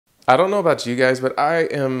I don't know about you guys, but I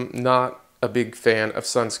am not a big fan of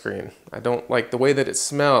sunscreen. I don't like the way that it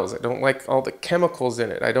smells. I don't like all the chemicals in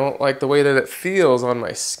it. I don't like the way that it feels on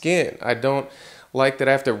my skin. I don't like that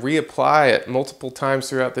I have to reapply it multiple times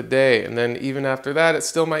throughout the day. And then even after that, it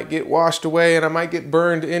still might get washed away and I might get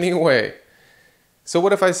burned anyway. So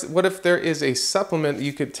what if there is a supplement that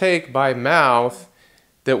you could take by mouth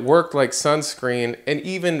that worked like sunscreen and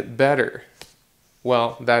even better?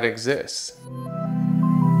 Well, that exists.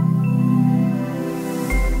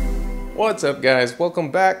 What's up, guys?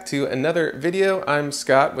 Welcome back to another video. I'm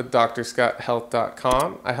Scott with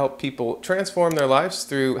drscotthealth.com. I help people transform their lives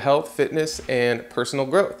through health, fitness, and personal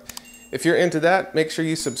growth. If you're into that, make sure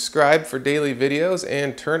you subscribe for daily videos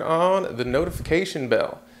and turn on the notification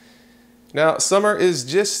bell. Now, summer is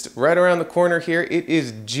just right around the corner here. It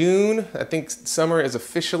is June. I think summer is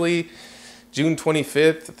officially June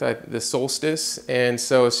 25th, the solstice. And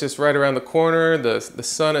so it's just right around the corner. The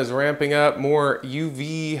sun is ramping up, more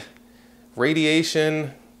UV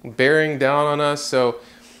radiation bearing down on us. So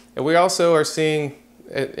we also are seeing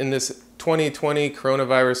in this 2020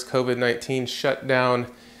 coronavirus COVID-19 shutdown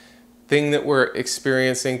thing that we're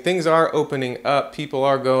experiencing, things are opening up. People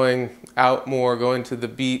are going out more, going to the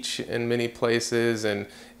beach in many places and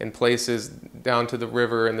in places down to the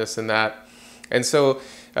river and this and that. And so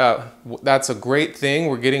that's a great thing.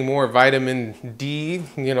 We're getting more vitamin D,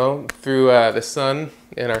 through the sun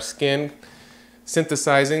in our skin,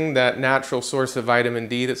 synthesizing that natural source of vitamin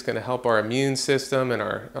D that's going to help our immune system and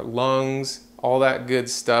our lungs, all that good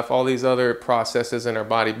stuff, all these other processes in our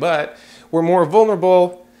body. But we're more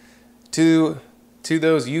vulnerable to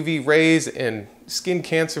those UV rays and skin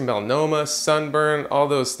cancer, melanoma, sunburn, all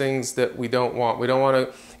those things that we don't want. We don't want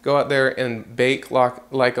to go out there and bake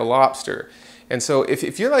like a lobster. And so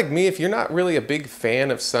if you're like me, if you're not really a big fan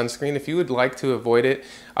of sunscreen, if you would like to avoid it,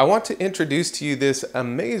 I want to introduce to you this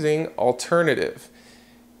amazing alternative.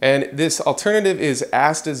 And this alternative is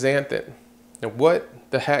astaxanthin. Now,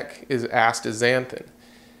 what the heck is astaxanthin?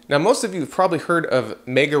 Now, most of you have probably heard of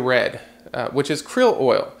Mega Red, which is krill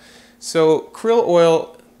oil. So krill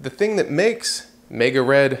oil, the thing that makes Mega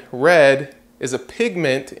Red red is a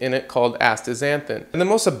pigment in it called astaxanthin. And the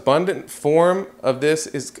most abundant form of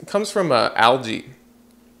this comes from algae,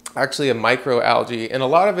 actually a microalgae, and a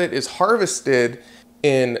lot of it is harvested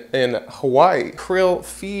in Hawaii. Krill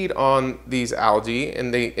feed on these algae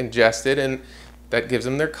and they ingest it, and that gives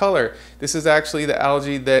them their color. This is actually the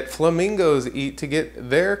algae that flamingos eat to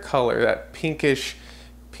get their color, that pinkish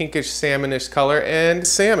salmonish color, and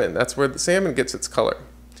salmon, that's where the salmon gets its color.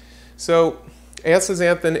 So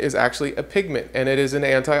astaxanthin is actually a pigment, and it is an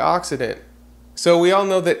antioxidant. So we all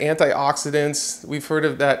know that antioxidants, we've heard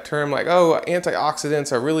of that term like, oh,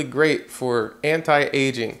 antioxidants are really great for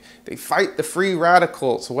anti-aging. They fight the free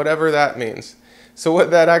radicals, whatever that means. So what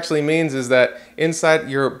that actually means is that inside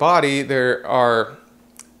your body there are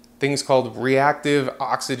things called reactive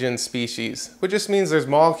oxygen species, which just means there's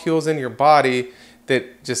molecules in your body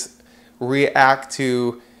that just react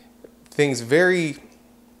to things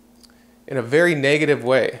in a very negative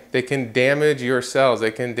way. They can damage your cells,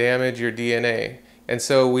 they can damage your DNA. And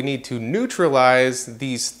so we need to neutralize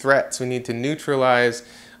these threats. We need to neutralize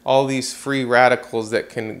all these free radicals that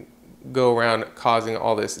can go around causing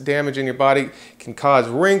all this damage in your body. It can cause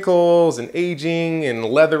wrinkles and aging and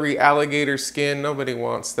leathery alligator skin. Nobody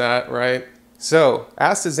wants that, right? So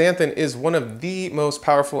astaxanthin is one of the most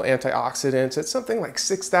powerful antioxidants. It's something like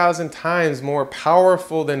 6,000 times more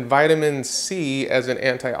powerful than vitamin C as an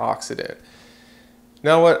antioxidant.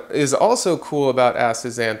 Now, what is also cool about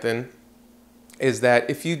astaxanthin is that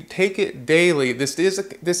if you take it daily, this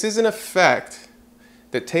is an effect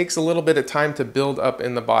that takes a little bit of time to build up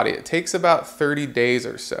in the body. It takes about 30 days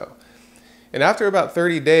or so. And after about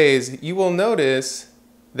 30 days, you will notice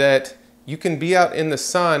that you can be out in the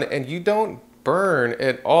sun and you don't burn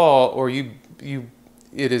at all, or you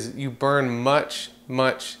burn much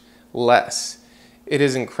less. It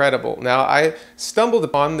is incredible. Now, I stumbled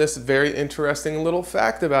upon this very interesting little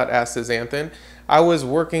fact about astaxanthin. I was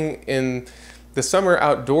working in the summer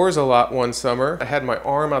outdoors a lot one summer. I had my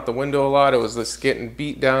arm out the window a lot. It was just getting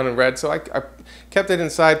beat down and red, so I kept it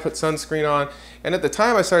inside, put sunscreen on, and at the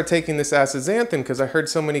time I started taking this astaxanthin because I heard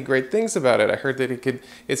so many great things about it. I heard that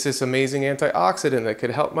it's this amazing antioxidant that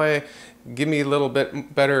could help give me a little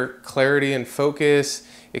bit better clarity and focus.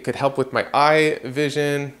 It could help with my eye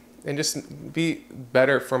vision and just be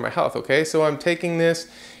better for my health, okay? So I'm taking this,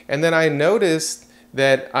 and then I noticed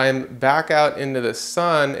that I'm back out into the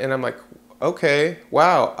sun, and I'm like, okay,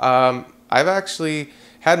 wow, I've actually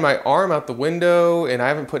had my arm out the window, and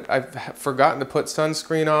I've forgotten to put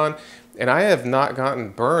sunscreen on, and I have not gotten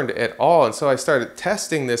burned at all. And so I started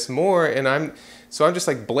testing this more, and I'm just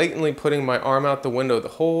like blatantly putting my arm out the window the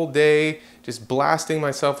whole day, just blasting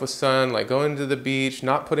myself with sun, like going to the beach,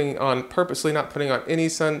 purposely not putting on any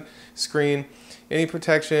sunscreen, any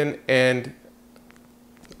protection, and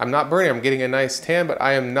I'm not burning. I'm getting a nice tan, but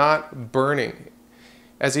I am not burning.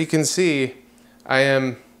 As you can see, I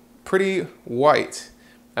am pretty white.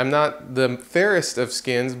 I'm not the fairest of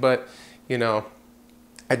skins, but you know,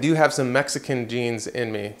 I do have some Mexican genes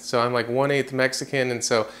in me. So I'm like 1/8 Mexican, and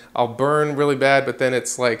so I'll burn really bad, but then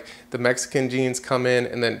it's like the Mexican genes come in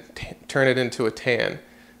and then turn it into a tan.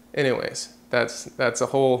 Anyways, that's a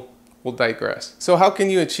whole, we'll digress. So how can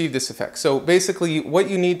you achieve this effect? So basically what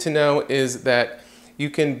you need to know is that you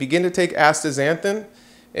can begin to take astaxanthin,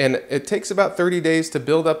 and it takes about 30 days to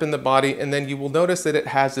build up in the body, and then you will notice that it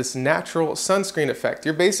has this natural sunscreen effect.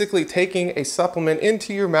 You're basically taking a supplement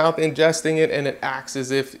into your mouth, ingesting it, and it acts as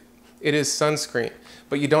if it is sunscreen.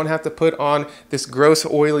 But you don't have to put on this gross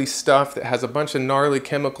oily stuff that has a bunch of gnarly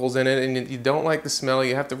chemicals in it, and you don't like the smell,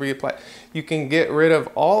 you have to reapply. You can get rid of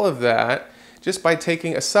all of that just by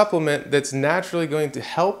taking a supplement that's naturally going to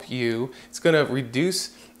help you. It's going to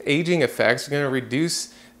reduce aging effects, it's going to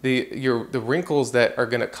reduce the wrinkles that are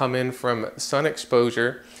going to come in from sun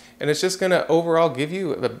exposure, and it's just going to overall give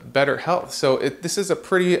you a better health. So this is a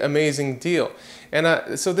pretty amazing deal.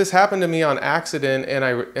 And so this happened to me on accident,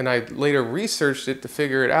 and I later researched it to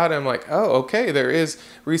figure it out. I'm like, oh, okay, there is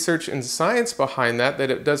research and science behind that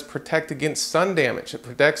it does protect against sun damage. It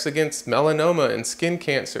protects against melanoma and skin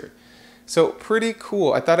cancer. So pretty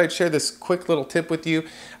cool. I thought I'd share this quick little tip with you.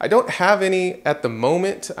 I don't have any at the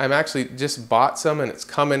moment. I'm actually just bought some, and it's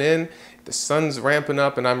coming in. The sun's ramping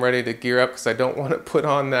up, and I'm ready to gear up because I don't want to put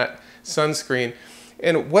on that sunscreen.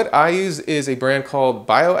 And what I use is a brand called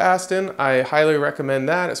Bioastin. I highly recommend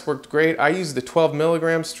that. It's worked great. I use the 12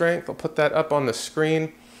 milligram strength. I'll put that up on the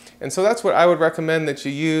screen. And so that's what I would recommend that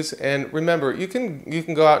you use. And remember, you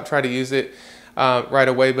can go out and try to use it right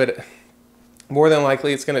away, but more than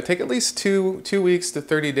likely it's going to take at least two weeks to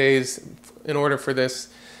 30 days in order for this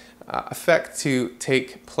effect to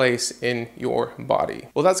take place in your body.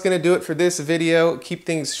 Well, that's going to do it for this video. Keep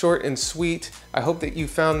things short and sweet. I hope that you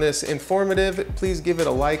found this informative. Please give it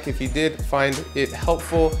a like if you did find it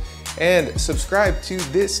helpful, and subscribe to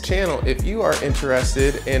this channel if you are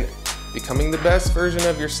interested in becoming the best version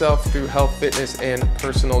of yourself through health, fitness, and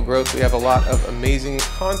personal growth. We have a lot of amazing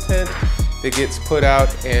content that gets put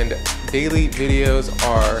out, and daily videos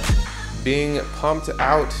are being pumped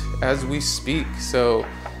out as we speak. So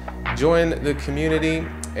join the community,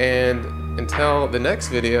 and until the next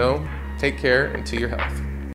video, take care and to your health.